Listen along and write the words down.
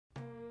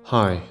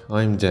Hi,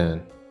 I'm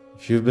Dan.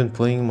 If you've been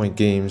playing my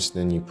games,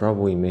 then you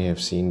probably may have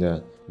seen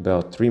that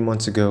about 3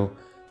 months ago,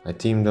 I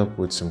teamed up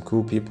with some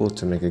cool people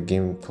to make a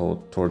game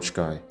called Torch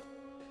Guy.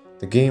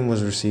 The game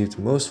was received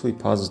mostly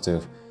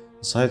positive,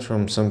 aside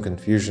from some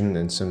confusion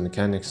and some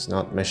mechanics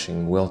not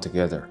meshing well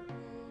together.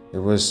 It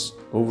was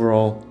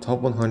overall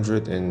top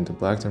 100 in the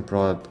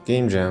Blackthornprod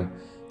Game Jam,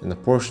 and a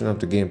portion of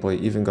the gameplay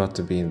even got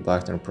to be in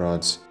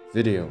Blackthornprod's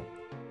video.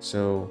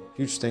 So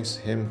huge thanks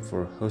to him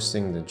for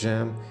hosting the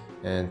jam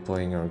and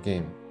playing our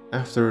game.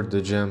 After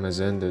the jam has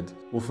ended,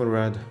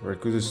 Wolfenrad,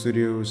 Rakuza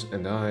Studios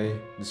and I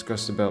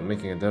discussed about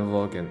making a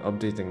devlog and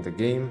updating the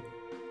game,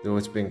 though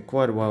it's been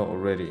quite a while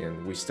already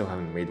and we still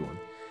haven't made one.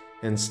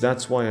 Hence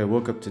that's why I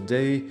woke up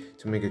today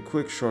to make a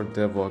quick short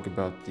devlog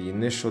about the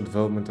initial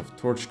development of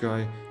Torch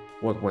Guy,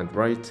 what went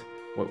right,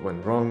 what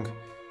went wrong,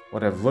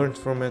 what I've learned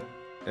from it,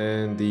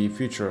 and the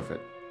future of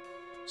it.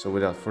 So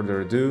without further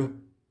ado,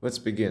 let's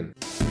begin.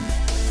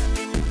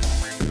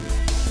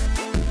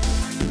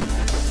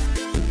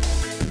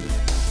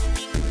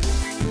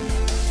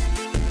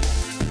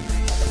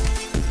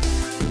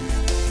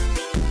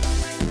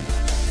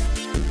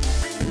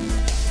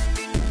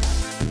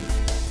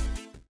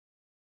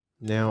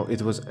 Now,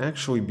 it was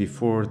actually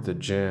before the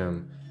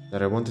jam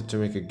that I wanted to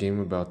make a game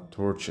about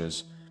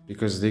torches,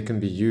 because they can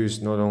be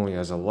used not only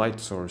as a light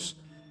source,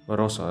 but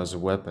also as a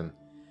weapon.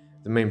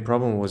 The main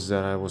problem was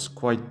that I was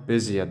quite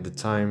busy at the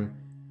time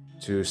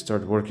to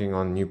start working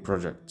on new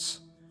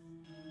projects.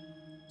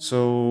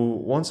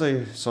 So once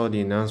I saw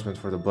the announcement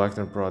for the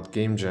Blackthornprod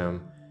Game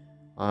Jam,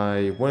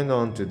 I went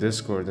on to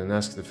Discord and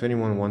asked if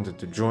anyone wanted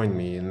to join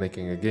me in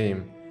making a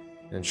game,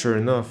 and sure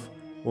enough,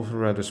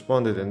 Wolfenrad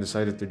responded and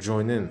decided to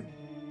join in.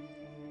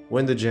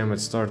 When the jam had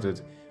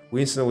started,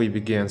 we instantly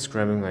began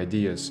scrabbling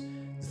ideas.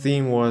 The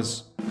theme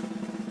was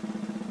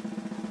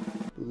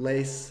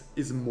less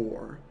is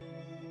more.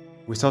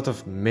 We thought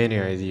of many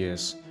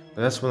ideas,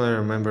 but that's when I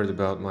remembered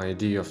about my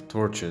idea of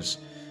torches.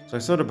 So I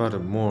thought about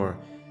it more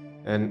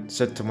and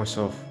said to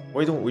myself,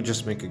 why don't we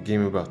just make a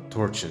game about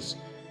torches?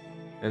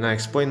 And I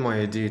explained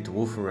my idea to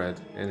Wolfenrad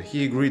and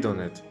he agreed on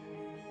it.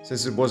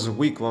 Since it was a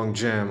week-long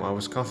jam, I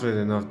was confident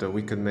enough that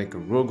we could make a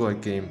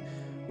roguelike game,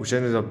 which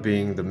ended up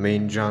being the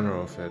main genre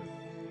of it.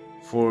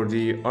 For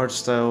the art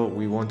style,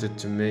 we wanted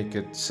to make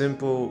it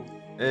simple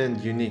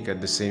and unique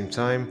at the same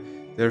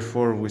time.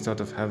 Therefore, we thought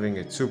of having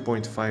a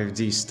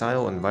 2.5D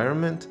style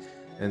environment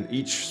and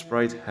each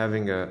sprite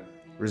having a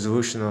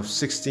resolution of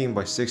 16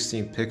 by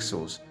 16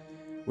 pixels,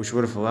 which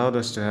would have allowed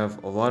us to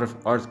have a lot of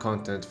art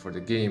content for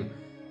the game,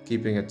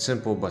 keeping it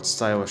simple but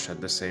stylish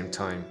at the same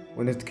time.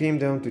 When it came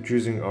down to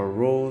choosing our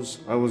roles,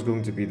 I was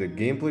going to be the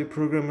gameplay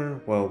programmer,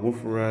 while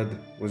Wolfenrad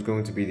was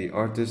going to be the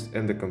artist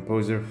and the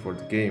composer for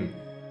the game.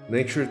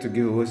 Make sure to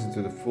give a listen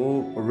to the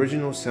full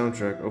original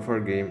soundtrack of our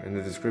game in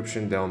the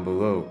description down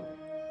below.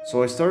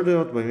 So I started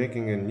out by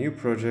making a new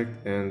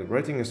project and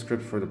writing a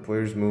script for the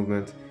player's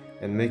movement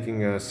and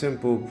making a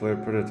simple player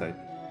prototype.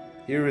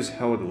 Here is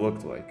how it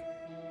looked like.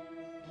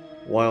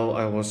 While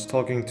I was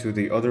talking to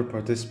the other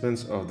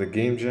participants of the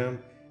game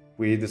jam,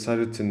 we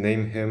decided to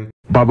name him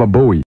Baba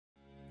Bowie.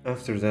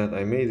 After that,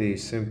 I made a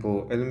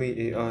simple enemy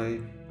AI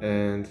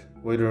and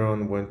later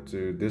on went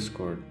to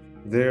Discord.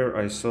 There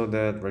I saw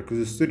that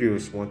Rakuza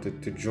Studios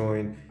wanted to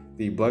join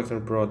the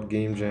Blackthornprod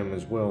Game Jam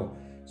as well,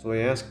 so I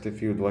asked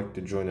if he would like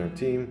to join our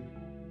team,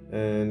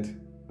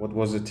 and what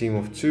was a team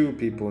of 2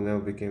 people now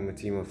became a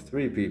team of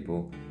 3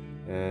 people,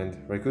 and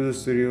Rakuza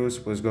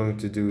Studios was going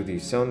to do the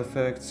sound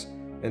effects,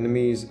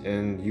 enemies,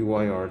 and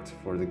UI art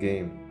for the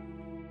game.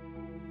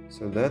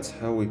 So that's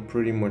how we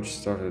pretty much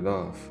started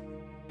off.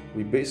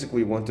 We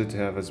basically wanted to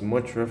have as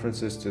much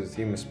references to the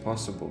theme as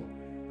possible.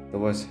 The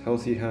less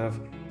health you have,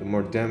 the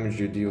more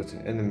damage you deal to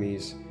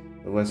enemies.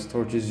 The less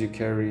torches you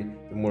carry,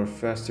 the more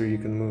faster you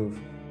can move.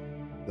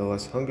 The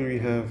less hunger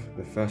you have,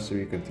 the faster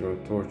you can throw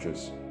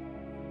torches.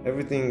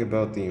 Everything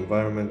about the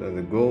environment and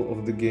the goal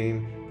of the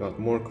game got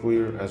more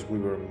clear as we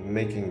were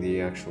making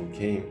the actual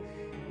game.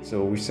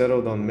 So we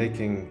settled on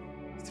making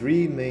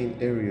 3 main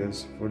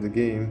areas for the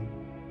game,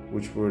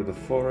 which were the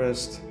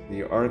forest,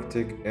 the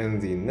Arctic, and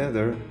the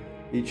Nether,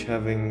 each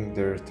having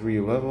their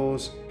 3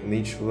 levels, and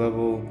each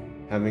level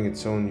having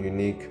its own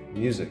unique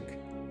music.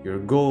 Your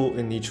goal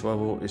in each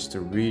level is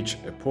to reach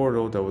a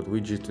portal that would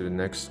lead you to the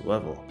next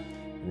level.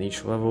 In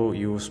each level,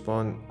 you will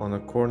spawn on a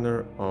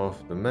corner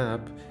of the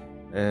map,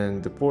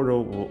 and the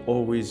portal will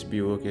always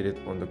be located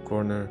on the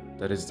corner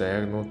that is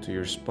diagonal to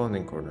your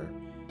spawning corner.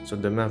 So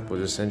the map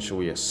was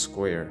essentially a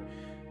square.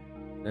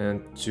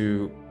 And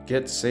to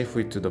get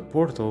safely to the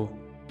portal,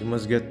 you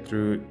must get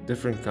through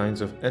different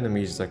kinds of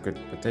enemies that could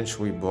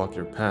potentially block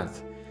your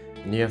path,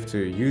 and you have to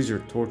use your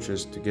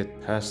torches to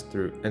get past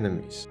through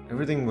enemies.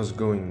 Everything was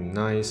going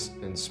nice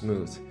and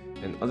smooth,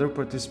 and other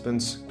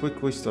participants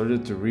quickly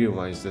started to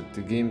realize that the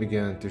game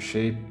began to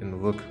shape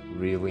and look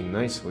really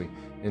nicely,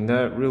 and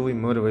that really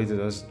motivated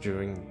us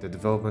during the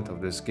development of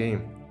this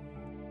game.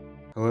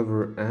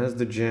 However, as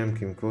the jam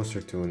came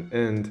closer to an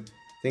end,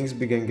 things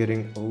began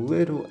getting a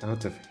little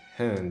out of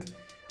hand.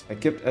 I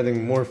kept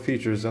adding more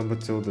features up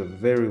until the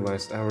very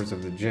last hours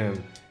of the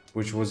jam,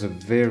 which was a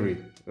very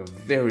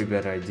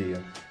bad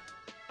idea.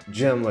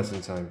 Jam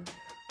lesson time.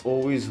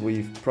 Always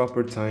leave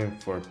proper time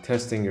for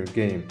testing your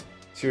game.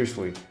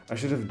 Seriously, I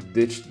should have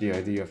ditched the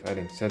idea of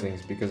adding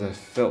settings because I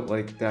felt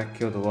like that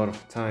killed a lot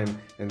of time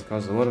and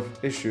caused a lot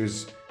of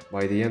issues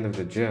by the end of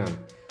the jam.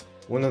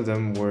 One of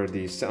them were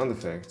the sound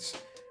effects,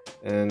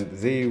 and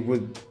they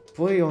would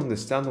play on the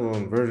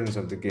standalone versions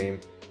of the game,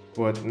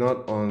 but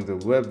not on the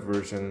web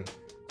version,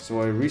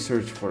 so I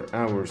researched for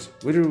hours,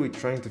 literally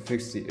trying to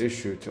fix the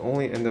issue to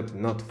only end up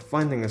not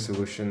finding a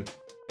solution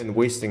and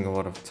wasting a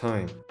lot of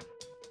time.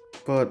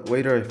 But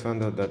later I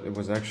found out that it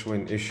was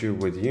actually an issue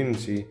with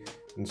Unity,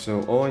 and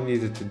so all I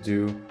needed to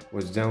do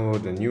was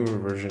download a newer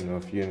version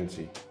of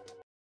Unity.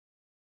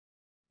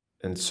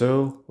 And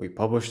so we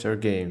published our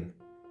game.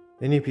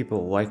 Many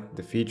people liked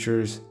the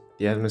features,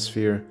 the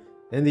atmosphere,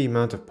 and the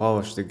amount of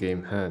polish the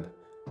game had,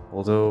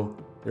 although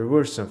there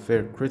were some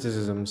fair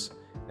criticisms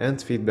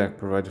and feedback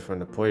provided from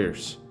the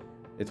players.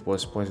 It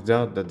was pointed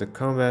out that the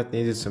combat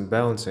needed some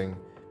balancing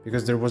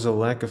because there was a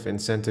lack of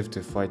incentive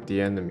to fight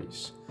the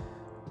enemies.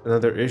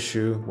 Another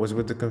issue was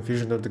with the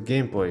confusion of the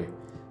gameplay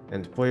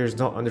and players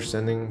not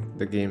understanding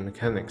the game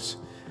mechanics.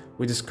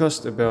 We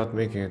discussed about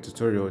making a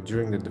tutorial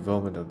during the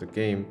development of the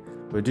game,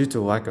 but due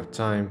to lack of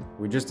time,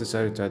 we just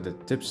decided to add the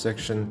tips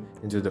section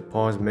into the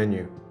pause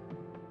menu.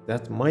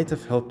 That might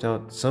have helped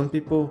out some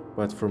people,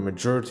 but for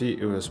majority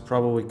it was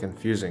probably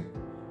confusing.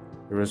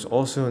 There was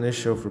also an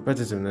issue of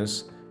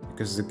repetitiveness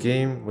because the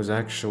game was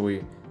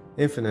actually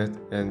infinite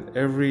and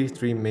every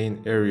 3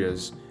 main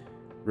areas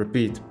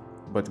repeat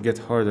but get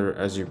harder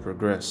as you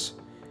progress.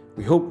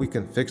 We hope we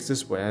can fix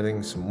this by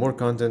adding some more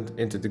content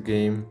into the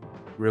game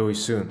really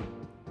soon.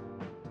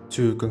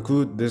 To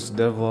conclude this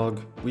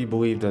devlog, we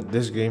believe that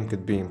this game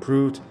could be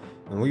improved,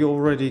 and we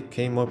already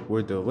came up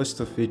with a list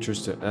of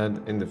features to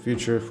add in the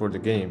future for the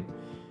game.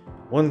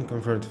 One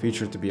confirmed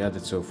feature to be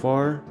added so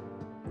far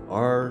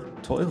are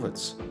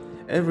toilets.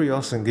 Every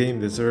awesome game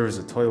deserves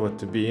a toilet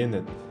to be in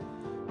it.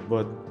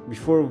 But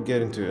before we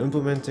get into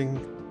implementing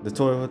the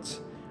toilets,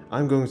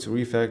 I'm going to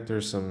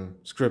refactor some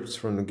scripts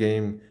from the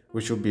game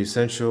which will be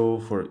essential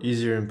for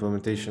easier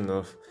implementation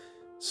of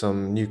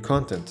some new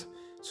content.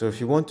 So if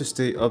you want to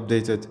stay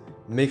updated,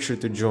 make sure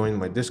to join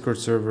my Discord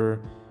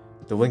server.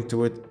 The link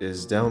to it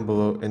is down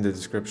below in the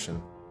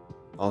description.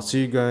 I'll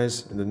see you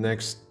guys in the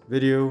next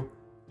video.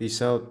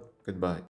 Peace out. Goodbye.